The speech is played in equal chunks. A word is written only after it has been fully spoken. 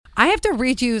I have to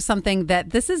read you something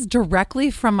that this is directly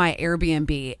from my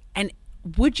Airbnb. And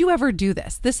would you ever do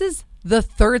this? This is the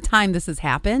third time this has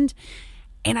happened,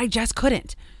 and I just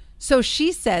couldn't. So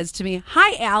she says to me,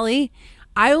 "Hi, Allie.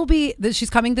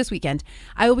 She's coming this weekend.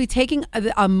 I will be taking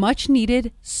a much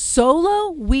needed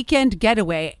solo weekend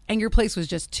getaway, and your place was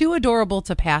just too adorable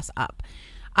to pass up.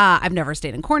 I've never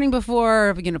stayed in Corning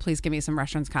before. Please give me some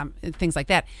restaurants, things like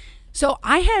that." So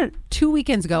I had 2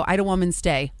 weekends ago, I had a woman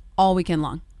stay all weekend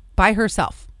long by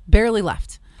herself, barely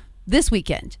left. This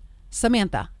weekend,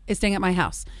 Samantha is staying at my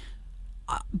house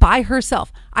by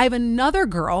herself. I have another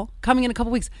girl coming in a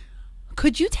couple weeks.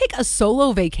 Could you take a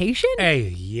solo vacation?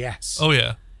 Hey, yes. Oh,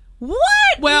 yeah.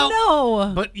 What? Well,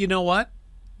 no. But you know what?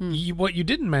 What you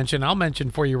didn't mention, I'll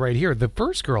mention for you right here. The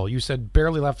first girl, you said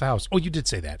barely left the house. Oh, you did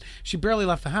say that. She barely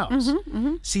left the house.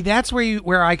 See, that's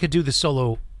where I could do the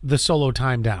solo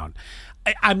time down.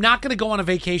 I'm not going to go on a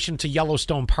vacation to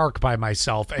Yellowstone Park by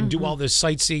myself and do all this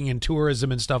sightseeing and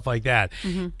tourism and stuff like that.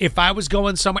 If I was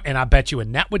going somewhere, and I bet you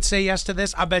Annette would say yes to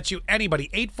this, I bet you anybody,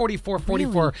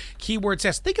 844-44, Really? keyword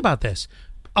says, think about this.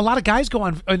 A lot of guys go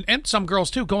on, and some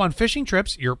girls too, go on fishing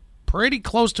trips. You're pretty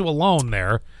close to alone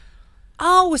there.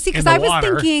 Oh, see, because In I the was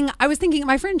water. thinking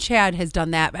my friend Chad has done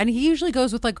that, and he usually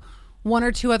goes with like one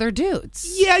or two other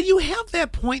dudes. Yeah, you have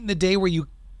that point in the day where you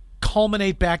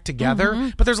culminate back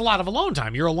together, but there's a lot of alone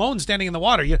time. You're alone standing in the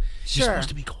water. You're supposed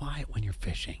to be quiet when you're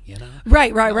fishing, you know?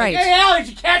 Right. Like, hey, Allie, did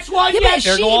you catch one yet? But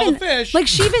There go all the fish. Like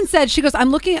she even said, she goes, I'm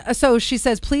looking, so she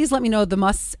says, please let me know the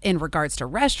musts in regards to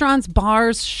restaurants,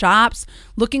 bars, shops.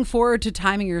 Looking forward to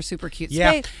timing your super cute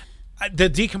Yeah. space. The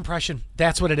decompression,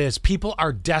 that's what it is. People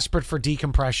are desperate for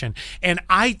decompression. And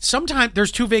sometimes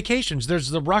there's two vacations. There's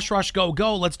the rush,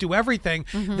 go, let's do everything.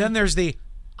 Then there's the,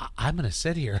 I'm going to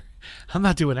sit here. I'm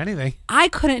not doing anything. I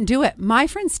couldn't do it. My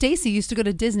friend Stacy used to go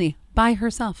to Disney by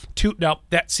herself. Can't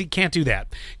do that.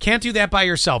 Can't do that by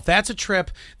yourself. That's a trip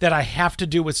that I have to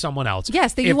do with someone else.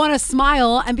 Yes, that you want to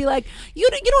smile and be like, you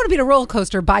don't want to be at a roller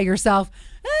coaster by yourself.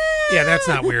 Yeah, that's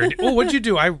not weird. Oh, what'd you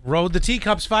do? I rode the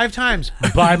teacups 5 times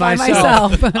by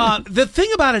myself. The thing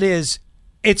about it is,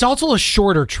 it's also a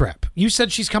shorter trip. You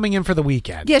said she's coming in for the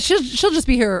weekend. Yeah, she'll just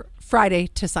be here Friday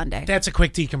to Sunday. That's a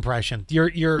quick decompression.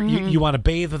 You want to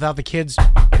bathe without the kids.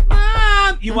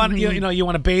 You want you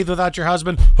want to bathe without your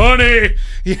husband, honey.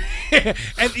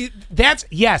 And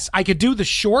yes, I could do the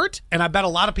short, and I bet a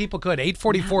lot of people could.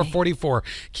 844-44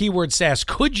 keyword sass.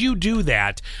 Could you do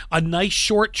that? A nice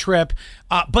short trip,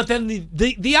 but then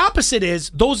the opposite is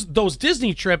those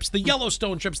Disney trips, the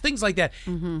Yellowstone trips, things like that.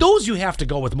 Those you have to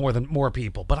go with more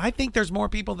people. But I think there's more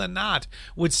people than not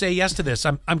would say yes to this.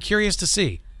 I'm curious to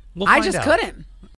see. We'll I find just out. couldn't.